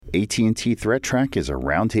AT&T Threat Track is a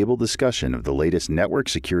roundtable discussion of the latest network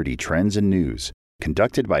security trends and news,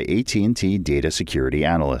 conducted by AT&T data security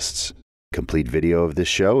analysts. Complete video of this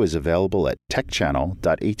show is available at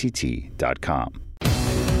techchannel.att.com.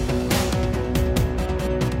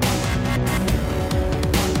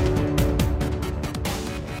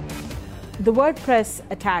 The WordPress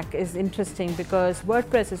attack is interesting because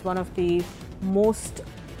WordPress is one of the most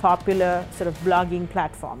popular sort of blogging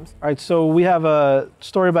platforms. All right, so we have a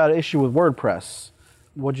story about an issue with WordPress.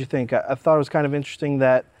 What'd you think? I thought it was kind of interesting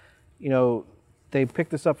that, they picked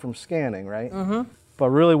this up from scanning, right? Mm-hmm. But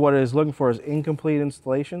really what it is looking for is incomplete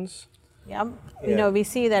installations. Yeah. We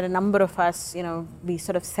see that a number of us, we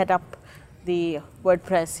sort of set up the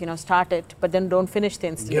WordPress, start it, but then don't finish the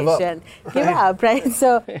installation. Give up, right?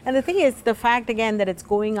 So, and the thing is, the fact again that it's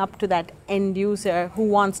going up to that end user who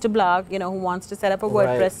wants to blog, who wants to set up a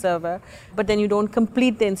WordPress server, but then you don't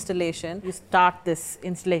complete the installation. You start this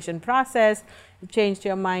installation process, you changed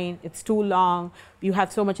your mind, it's too long, you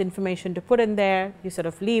have so much information to put in there, you sort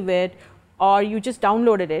of leave it, or you just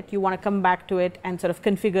downloaded it, you want to come back to it and sort of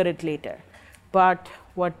configure it later. But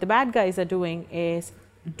what the bad guys are doing is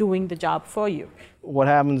doing the job for you. What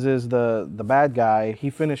happens is the bad guy,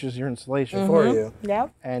 he finishes your installation for you.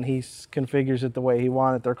 Yep. And he configures it the way he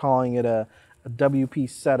wants it. They're calling it a WP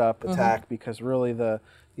setup attack because really the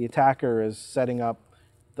attacker is setting up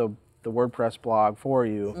the WordPress blog for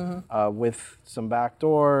you with some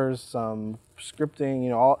backdoors, some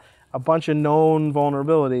scripting, a bunch of known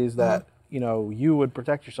vulnerabilities that you would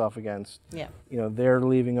protect yourself against. Yeah. They're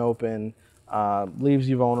leaving open. Leaves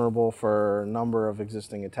you vulnerable for a number of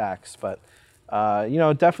existing attacks, but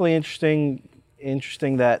definitely interesting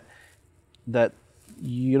that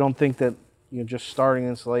you don't think that just starting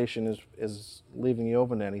installation is leaving you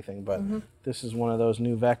open to anything, but this is one of those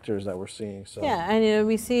new vectors that we're seeing. So yeah, and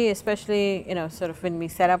we see especially sort of when we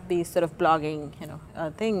set up these sort of blogging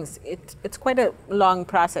things, it's quite a long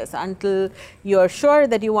process until you're sure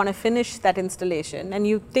that you want to finish that installation, and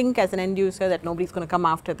you think as an end user that nobody's going to come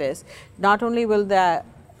after this. Not only will the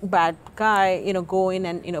bad guy go in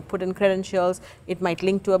and put in credentials, it might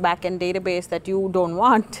link to a backend database that you don't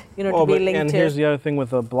want to be linked and to. Here's the other thing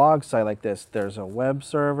with a blog site like this: there's a web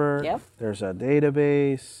server, there's a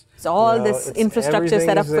database. So all this infrastructure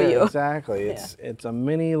set up for you. Exactly. It's a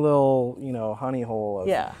mini little honey hole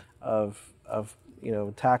of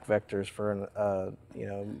attack vectors for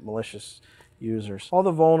malicious users. All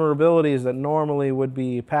the vulnerabilities that normally would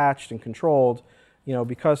be patched and controlled,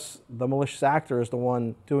 because the malicious actor is the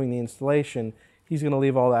one doing the installation, he's going to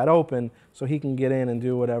leave all that open so he can get in and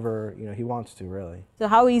do whatever he wants to, really. So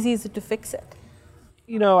how easy is it to fix it?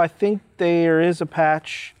 I think there is a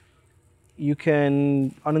patch. You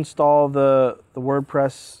can uninstall the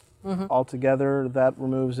WordPress altogether. That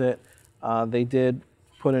removes it. They did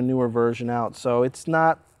put a newer version out, so it's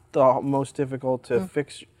not the most difficult to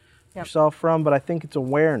fix yourself from, but I think it's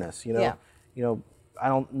awareness. I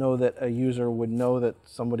don't know that a user would know that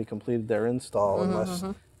somebody completed their install unless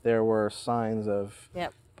there were signs of.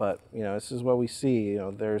 But this is what we see.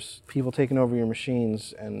 There's people taking over your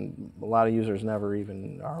machines, and a lot of users never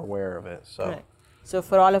even are aware of it. So. Right. So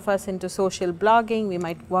for all of us into social blogging, we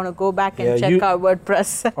might want to go back and check our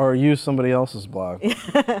WordPress. Or use somebody else's blog.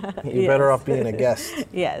 You're better off being a guest.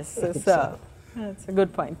 Yes. So that's a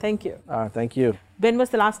good point. Thank you. Thank you. When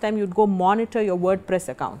was the last time you'd go monitor your WordPress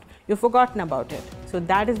account? You've forgotten about it. So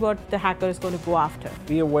that is what the hacker is going to go after.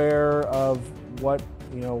 Be aware of what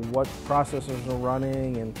processes are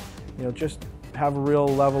running, and just have a real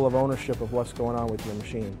level of ownership of what's going on with your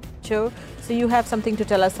machine. Sure. So you have something to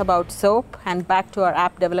tell us about SOAP and back to our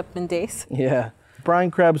app development days. Yeah.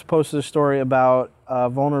 Brian Krebs posted a story about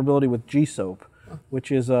vulnerability with GSOAP,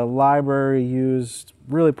 which is a library used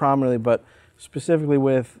really prominently, but specifically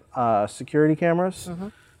with security cameras.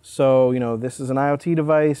 So, this is an IoT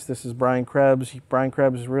device. This is Brian Krebs. Brian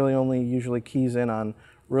Krebs really only usually keys in on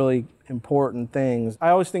really important things. I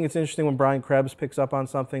always think it's interesting when Brian Krebs picks up on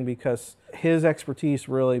something because his expertise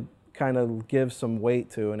really kind of gives some weight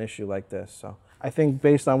to an issue like this. So I think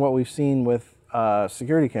based on what we've seen with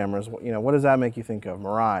security cameras, what does that make you think of?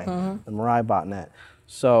 Mirai, the Mirai botnet.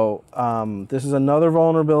 So this is another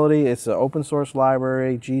vulnerability. It's an open source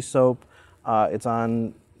library, GSOAP. It's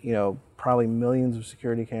on, probably millions of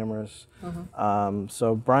security cameras.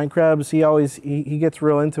 So Brian Krebs, he gets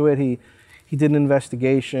real into it. He did an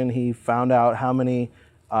investigation. He found out how many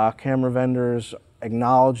camera vendors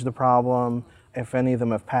acknowledge the problem, if any of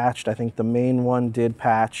them have patched. I think the main one did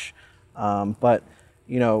patch, but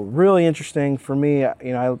really interesting for me.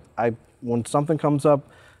 When something comes up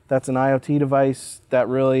that's an IoT device that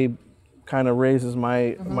really kind of raises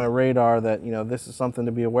my my radar that, you know, this is something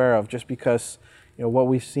to be aware of, just because, you know, what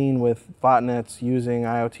we've seen with botnets using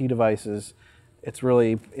IoT devices,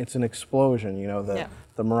 it's an explosion. You know,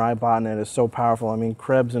 the Mirai botnet is so powerful. I mean,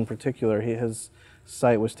 Krebs in particular, his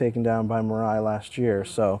site was taken down by Mirai last year.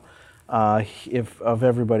 So if of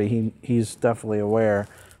everybody, he's definitely aware.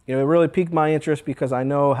 You know, it really piqued my interest because I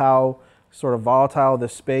know how sort of volatile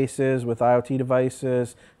this space is with IoT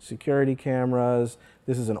devices, security cameras.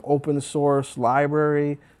 This is an open source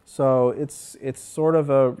library, so it's sort of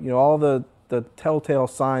a, you know, all the telltale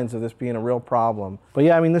signs of this being a real problem. But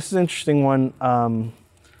yeah, I mean, this is an interesting one.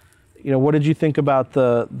 You know, what did you think about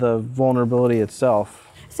the vulnerability itself?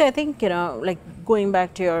 So I think, you know, like going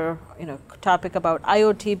back to your, you know, topic about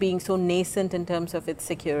IoT being so nascent in terms of its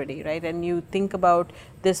security, right? And you think about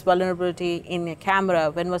this vulnerability in a camera.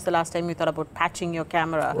 When was the last time you thought about patching your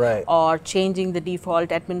camera, right, or changing the default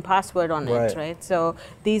admin password on it, right? So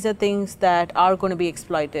these are things that are going to be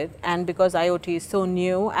exploited. And because IoT is so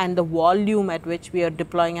new, and the volume at which we are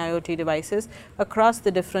deploying IoT devices across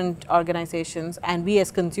the different organizations, and we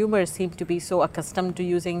as consumers seem to be so accustomed to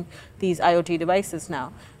using these IoT devices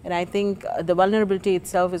now. And I think the vulnerability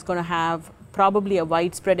itself is going to have probably a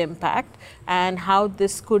widespread impact, and how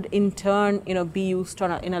this could in turn, you know, be used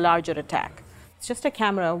on in a larger attack. It's just a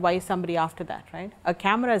camera. Why is somebody after that, right? A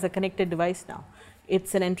camera is a connected device now.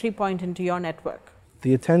 It's an entry point into your network.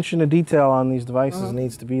 The attention to detail on these devices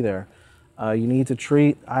needs to be there. You need to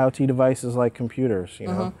treat IoT devices like computers. You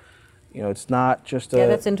know, you know, it's not just a. Yeah,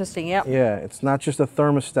 that's interesting. Yeah. Yeah, it's not just a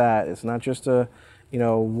thermostat. It's not just a, you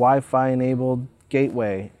know, Wi-Fi enabled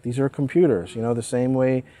gateway. These are computers. You know, the same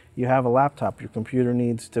way you have a laptop, your computer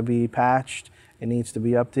needs to be patched, it needs to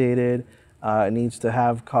be updated, it needs to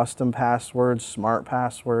have custom passwords, smart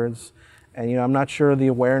passwords, and, you know, I'm not sure the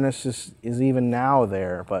awareness is even now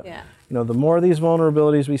there, but you know, the more of these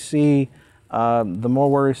vulnerabilities we see, the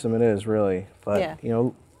more worrisome it is, really. But you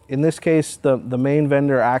know, in this case, the main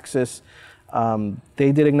vendor, Axis,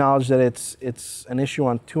 they did acknowledge that it's an issue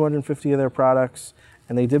on 250 of their products,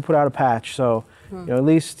 and they did put out a patch. So, you know, at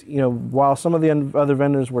least, you know, while some of the other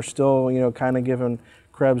vendors were still, you know, kind of giving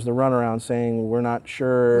Krebs the runaround, saying we're not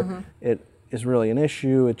sure it is really an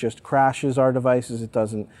issue, it just crashes our devices, it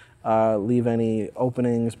doesn't leave any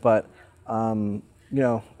openings, but you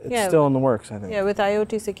know, it's still in the works, I think. Yeah, with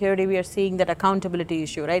IoT security, we are seeing that accountability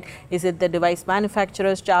issue, right? Is it the device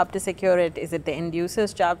manufacturer's job to secure it? Is it the end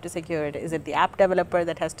user's job to secure it? Is it the app developer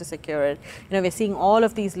that has to secure it? You know, we're seeing all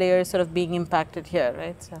of these layers sort of being impacted here,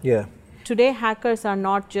 right? So yeah. Today, hackers are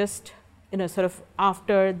not just, you know, sort of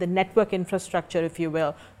after the network infrastructure, if you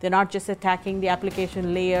will. They're not just attacking the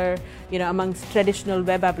application layer, you know, amongst traditional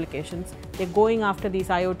web applications. They're going after these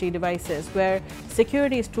IoT devices where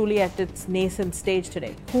security is truly at its nascent stage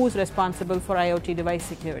today. Who's responsible for IoT device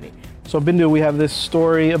security? So Bindu, we have this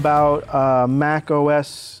story about Mac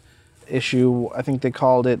OS issue. I think they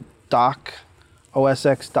called it Dock, OS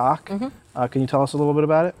X Dock. Can you tell us a little bit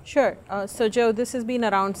about it? Sure. So Joe, this has been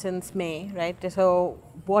around since May, right? So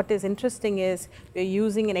what is interesting is we're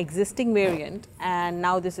using an existing variant, and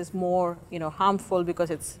now this is more, you know, harmful because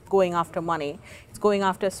it's going after money. It's going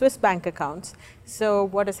after Swiss bank accounts. So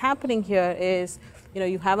what is happening here is, you know,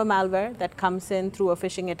 you have a malware that comes in through a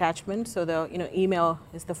phishing attachment. So the, you know, email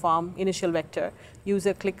is the form, initial vector.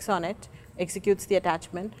 User clicks on it, executes the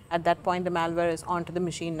attachment. At that point, the malware is onto the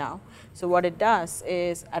machine now. So what it does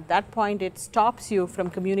is, at that point, it stops you from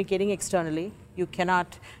communicating externally. You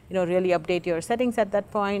cannot, you know, really update your settings at that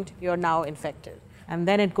point. You're now infected. And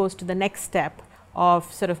then it goes to the next step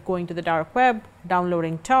of sort of going to the dark web,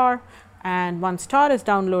 downloading Tor. And once Tor is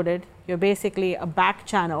downloaded, you're basically a back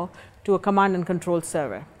channel to a command and control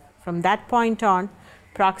server. From that point on,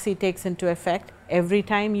 proxy takes into effect. Every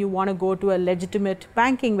time you want to go to a legitimate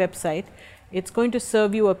banking website, it's going to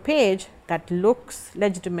serve you a page that looks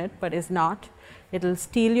legitimate but is not. It'll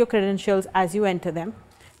steal your credentials as you enter them.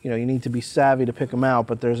 You know, you need to be savvy to pick them out,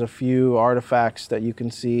 but there's a few artifacts that you can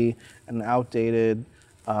see, an outdated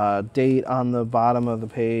date on the bottom of the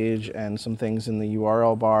page and some things in the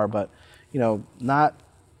URL bar, but, you know, not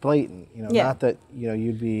blatant, you know, not that, you know,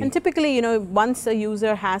 you'd be. And typically, you know, once a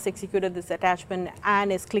user has executed this attachment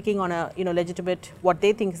and is clicking on a, you know, legitimate, what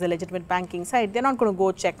they think is a legitimate banking site, they're not going to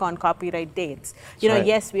go check on copyright dates. You know,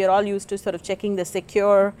 yes, we are all used to sort of checking the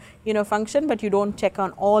secure, you know, function, but you don't check on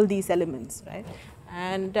all these elements, right?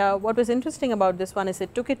 And what was interesting about this one is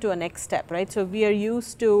it took it to a next step, right? So we are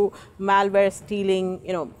used to malware stealing,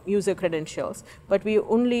 you know, user credentials, but we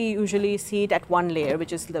only usually see it at one layer,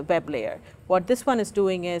 which is the web layer. What this one is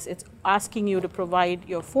doing is it's asking you to provide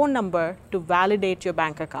your phone number to validate your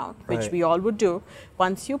bank account, which we all would do.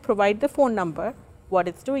 Once you provide the phone number, what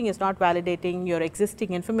it's doing is not validating your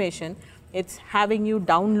existing information. It's having you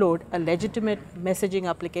download a legitimate messaging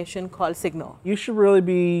application called Signal. You should really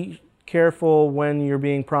be careful when you're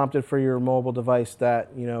being prompted for your mobile device that,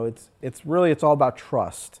 it's all about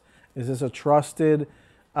trust. Is this a trusted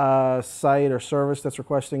site or service that's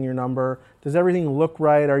requesting your number? Does everything look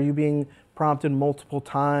right? Are you being prompted multiple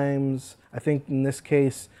times? I think in this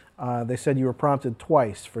case, they said you were prompted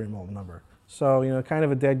twice for your mobile number. So, kind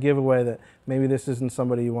of a dead giveaway that maybe this isn't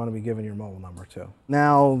somebody you want to be giving your mobile number to.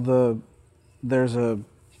 Now there's a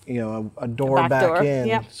door back in.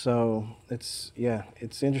 Yep. So it's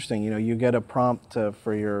interesting. You get a prompt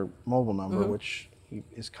for your mobile number, which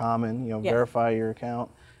is common. Verify your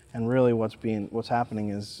account, and really what's happening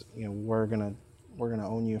is we're gonna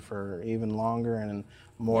own you for even longer and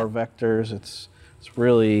more vectors. It's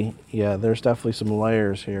really there's definitely some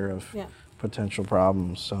layers here of potential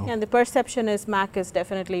problems. So and the perception is Mac is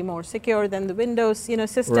definitely more secure than the Windows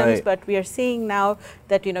systems, right. But we are seeing now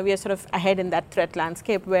that we are sort of ahead in that threat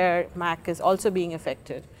landscape where Mac is also being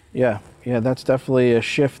affected. Yeah, that's definitely a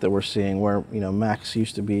shift that we're seeing where Macs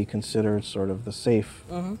used to be considered sort of the safe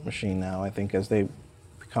machine. Now I think as they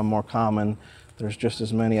become more common, there's just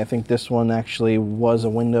as many. I think this one actually was a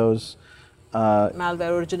Windows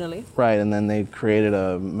malware originally, right, and then they created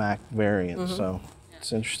a Mac variant. So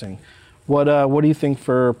it's interesting. What do you think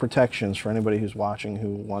for protections for anybody who's watching who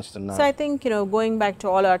wants to know? So I think, going back to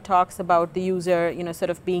all our talks about the user,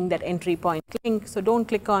 sort of being that entry point link. So don't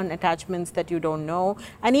click on attachments that you don't know.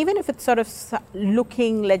 And even if it's sort of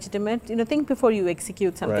looking legitimate, think before you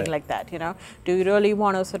execute something like that, Do you really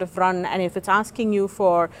want to sort of run? And if it's asking you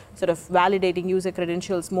for sort of validating user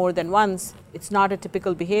credentials more than once, it's not a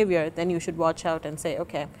typical behavior, then you should watch out and say,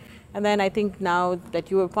 okay. And then I think now that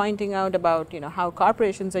you were pointing out about how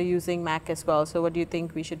corporations are using Mac as well. So what do you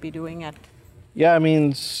think we should be doing at? Yeah, I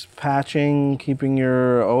mean, patching, keeping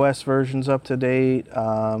your OS versions up to date,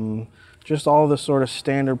 just all the sort of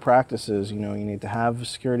standard practices. You need to have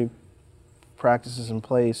security practices in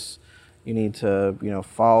place. You need to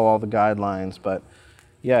follow all the guidelines. But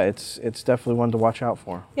yeah, it's definitely one to watch out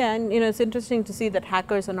for. Yeah, and it's interesting to see that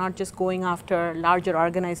hackers are not just going after larger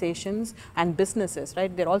organizations and businesses,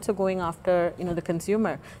 right? They're also going after the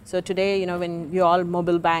consumer. So today, when we all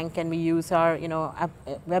mobile bank and we use our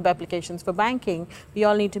web applications for banking, we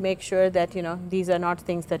all need to make sure that these are not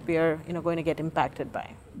things that we are going to get impacted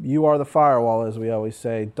by. You are the firewall, as we always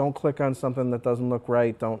say. Don't click on something that doesn't look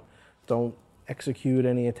right. Don't execute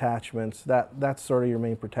any attachments. That's sort of your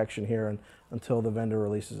main protection here until the vendor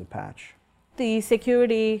releases a patch. The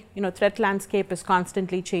security threat landscape is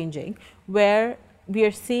constantly changing, where we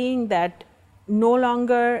are seeing that no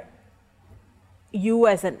longer you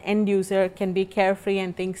as an end user can be carefree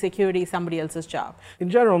and think security is somebody else's job. In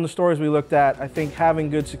general, in the stories we looked at, I think having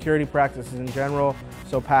good security practices in general,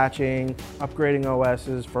 so patching, upgrading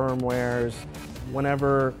OSs, firmwares,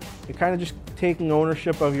 whenever you're kind of just taking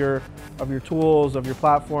ownership of your tools, of your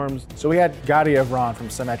platforms. So we had Gadi Evron from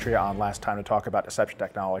Symmetria on last time to talk about deception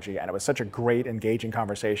technology, and it was such a great, engaging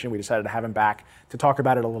conversation. We decided to have him back to talk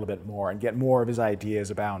about it a little bit more and get more of his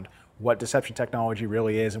ideas about what deception technology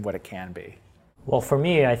really is and what it can be. Well, for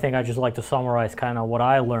me, I think I'd just like to summarize kind of what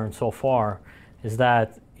I learned so far is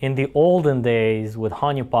that in the olden days with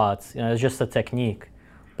honeypots, it's just a technique.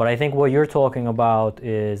 But I think what you're talking about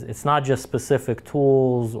is it's not just specific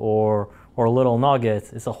tools or little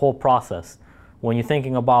nuggets, it's a whole process. When you're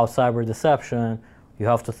thinking about cyber deception, you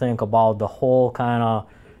have to think about the whole kind of,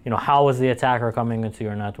 how is the attacker coming into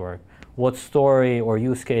your network? What story or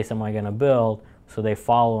use case am I going to build so they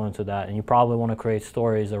follow into that? And you probably want to create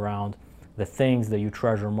stories around the things that you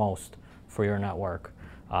treasure most for your network,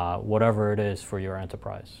 whatever it is for your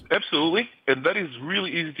enterprise. Absolutely, and that is really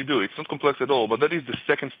easy to do. It's not complex at all, but that is the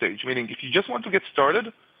second stage, meaning if you just want to get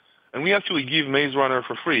started, and we actually give Maze Runner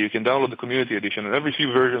for free. You can download the Community Edition, and every few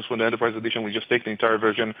versions from the Enterprise Edition, we just take the entire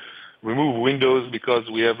version, remove Windows because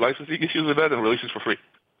we have licensing issues with that, and release it for free.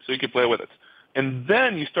 So you can play with it. And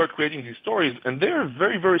then you start creating these stories, and they're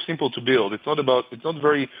very, very simple to build.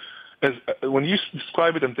 When you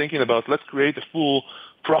describe it, I'm thinking about let's create a full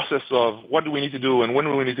process of what do we need to do and when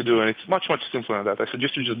do we need to do, and it's much, much simpler than that. I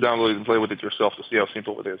suggest you just download it and play with it yourself to see how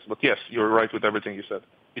simple it is. But yes, you're right with everything you said.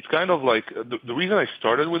 It's kind of like the reason I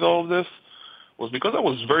started with all of this was because I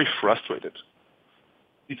was very frustrated.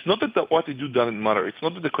 It's not that what we do doesn't matter. It's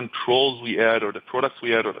not that the controls we add or the products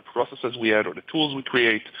we add or the processes we add or the tools we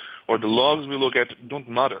create or the logs we look at don't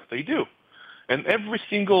matter. They do. And every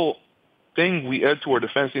single thing we add to our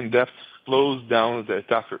defense in depth slows down the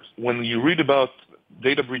attackers. When you read about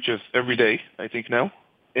data breaches every day, I think now,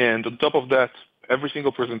 and on top of that, every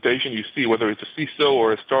single presentation you see, whether it's a CISO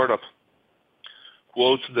or a startup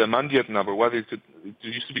quotes the Mandiant number. It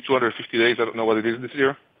used to be 250 days. I don't know what it is this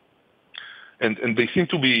year. And they seem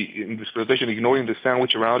to be, in this presentation, ignoring the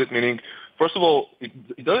sandwich around it, meaning, first of all,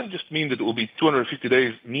 it doesn't just mean that it will be 250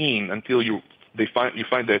 days mean until you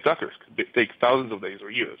find the attackers. It takes thousands of days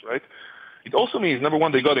or years, right? It also means, number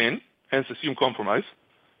one, they got in, hence assume compromise.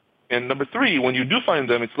 And number three, when you do find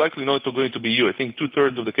them, it's likely not going to be you. I think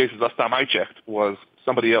 2/3 of the cases last time I checked was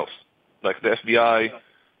somebody else, like the FBI,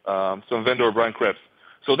 some vendor, Brian Krebs.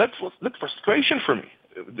 So that's frustration for me.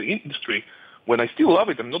 The industry, when I still love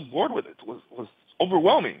it, I'm not bored with it, was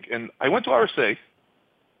overwhelming. And I went to RSA,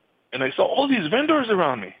 and I saw all these vendors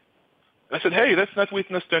around me. I said, hey, that's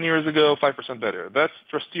NetWitness 10 years ago, 5% better. That's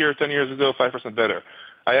Trusteer 10 years ago, 5% better.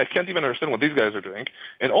 I can't even understand what these guys are doing.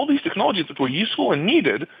 And all these technologies that were useful and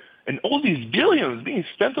needed, and all these billions being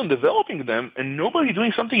spent on developing them, and nobody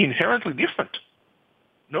doing something inherently different.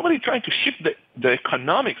 Nobody trying to shift the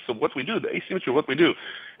economics of what we do, the asymmetry of what we do.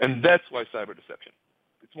 And that's why cyber deception.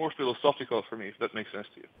 It's more philosophical for me, if that makes sense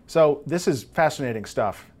to you. So this is fascinating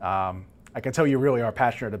stuff. I can tell you really are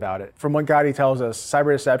passionate about it. From what Gadi tells us,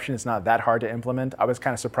 cyber deception is not that hard to implement. I was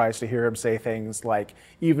kind of surprised to hear him say things like,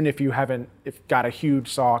 even if you haven't got a huge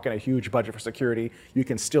SOC and a huge budget for security, you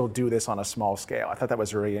can still do this on a small scale. I thought that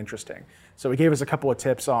was really interesting. So he gave us a couple of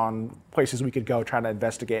tips on places we could go trying to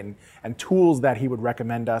investigate and tools that he would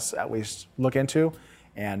recommend us at least look into.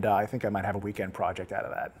 And I think I might have a weekend project out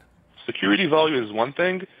of that. Security value is one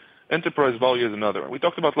thing, enterprise value is another. We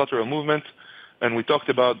talked about lateral movement, and we talked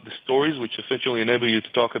about the stories, which essentially enable you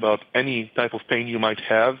to talk about any type of pain you might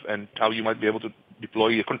have and how you might be able to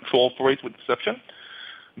deploy a control for it with deception.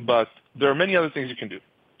 But there are many other things you can do.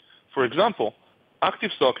 For example,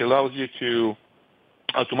 ActiveSOC allows you to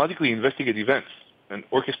automatically investigate events and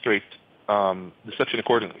orchestrate deception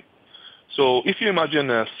accordingly. So if you imagine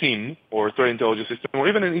a SIEM or threat intelligence system, or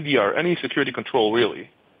even an EDR, any security control really,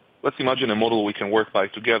 let's imagine a model we can work by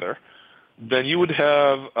together, then you would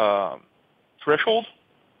have threshold.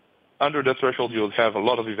 Under that threshold, you'll have a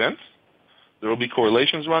lot of events. There will be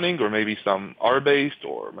correlations running, or maybe some R-based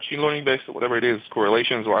or machine learning-based, or whatever it is,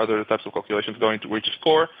 correlations or other types of calculations going to reach a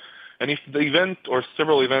score. And if the event or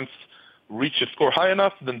several events reach a score high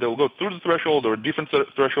enough, then they'll go through the threshold or different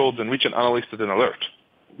thresholds and reach an analyst at an alert.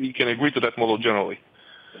 We can agree to that model generally.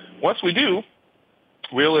 Once we do,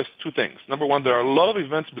 we realize two things. Number one, there are a lot of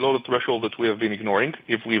events below the threshold that we have been ignoring,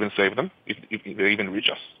 if we even save them, if they even reach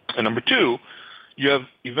us. And number two, you have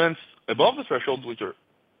events above the threshold which are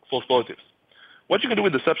false positives. What you can do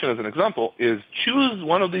with deception, as an example, is choose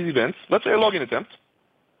one of these events, let's say a login attempt,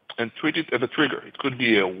 and treat it as a trigger. It could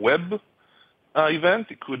be a web event,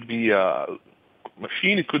 it could be a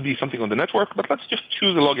machine, it could be something on the network, but let's just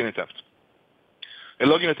choose a login attempt. A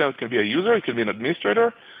login attempt can be a user, it can be an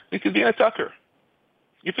administrator, it could be an attacker.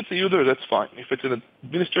 If it's a user, that's fine. If it's an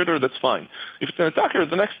administrator, that's fine. If it's an attacker,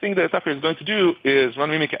 the next thing the attacker is going to do is run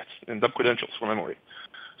Mimikatz and dump credentials from memory.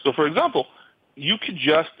 So, for example, you could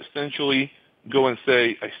just essentially go and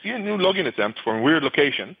say, I see a new login attempt from a weird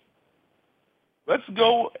location. Let's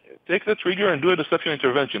go take the trigger and do a deception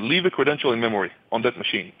intervention. Leave a credential in memory on that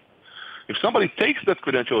machine. If somebody takes that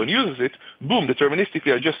credential and uses it, boom,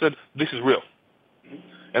 deterministically, I just said, this is real.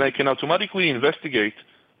 And I can automatically investigate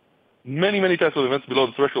many, many types of events below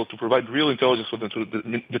the threshold to provide real intelligence for them to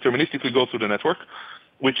deterministically go through the network,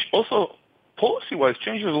 which also policy-wise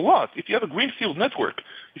changes a lot. If you have a greenfield network,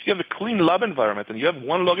 if you have a clean lab environment and you have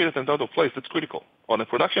one login attempt out of place, that's critical. On a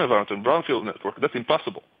production environment, a brownfield network, that's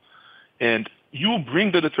impossible. And you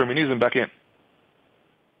bring the determinism back in.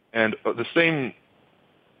 And the same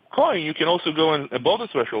coin, you can also go above the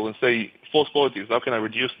threshold and say false positives, how can I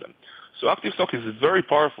reduce them? So ActiveSOC is very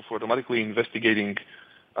powerful for automatically investigating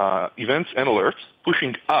events and alerts,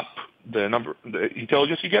 pushing up the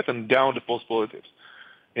intelligence you get and down the false positives.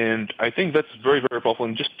 And I think that's very, very powerful.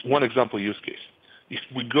 And just one example use case. If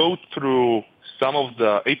we go through some of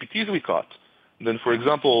the APTs we caught, then, for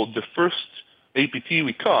example, the first APT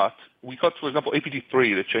we caught, for example,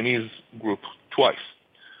 APT3, the Chinese group, twice.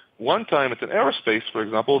 One time at an aerospace, for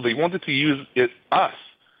example, they wanted to use us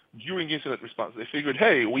during incident response. They figured,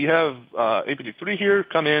 hey, we have APT3 here,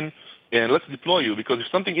 come in, and let's deploy you, because if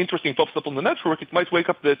something interesting pops up on the network, it might wake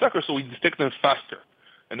up the attacker, so we detect them faster.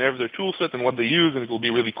 And they have their tool set and what they use, and it will be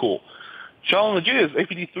really cool. Challenge is,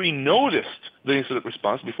 APT3 noticed the incident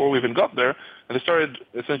response before we even got there, and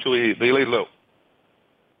they laid low.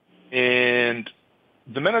 And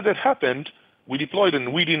the minute that happened, we deployed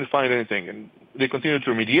and we didn't find anything. And they continued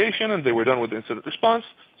to remediation, and they were done with the incident response,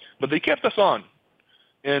 but they kept us on.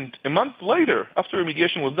 And a month later, after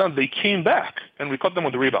remediation was done, they came back, and we caught them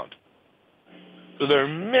on the rebound. So there are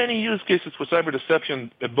many use cases for cyber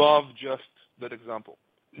deception above just that example.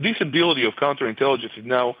 This ability of counterintelligence is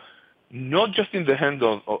now not just in the hands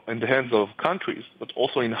of countries, but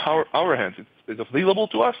also in our hands. It's available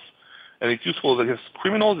to us, and it's useful against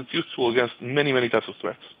criminals. It's useful against many, many types of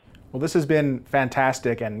threats. Well, this has been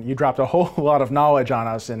fantastic, and you dropped a whole lot of knowledge on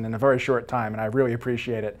us in a very short time, and I really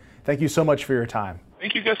appreciate it. Thank you so much for your time.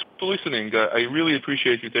 Thank you guys for listening. I really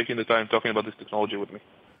appreciate you taking the time talking about this technology with me.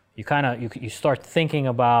 You start thinking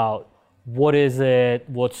about what is it,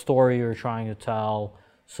 what story you're trying to tell,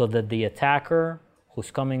 so that the attacker who's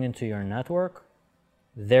coming into your network,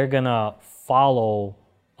 they're gonna follow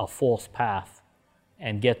a false path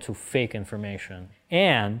and get to fake information.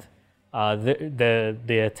 And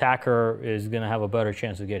the attacker is gonna have a better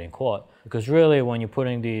chance of getting caught. Because really, when you're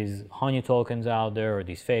putting these honey tokens out there or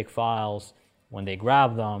these fake files, when they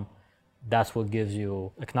grab them, that's what gives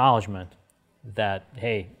you acknowledgement that,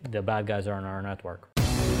 hey, the bad guys are in our network.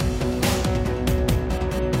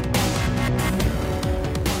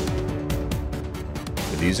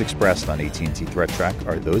 The views expressed on AT&T Threat Track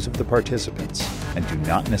are those of the participants and do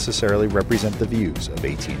not necessarily represent the views of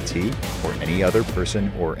AT&T or any other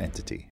person or entity.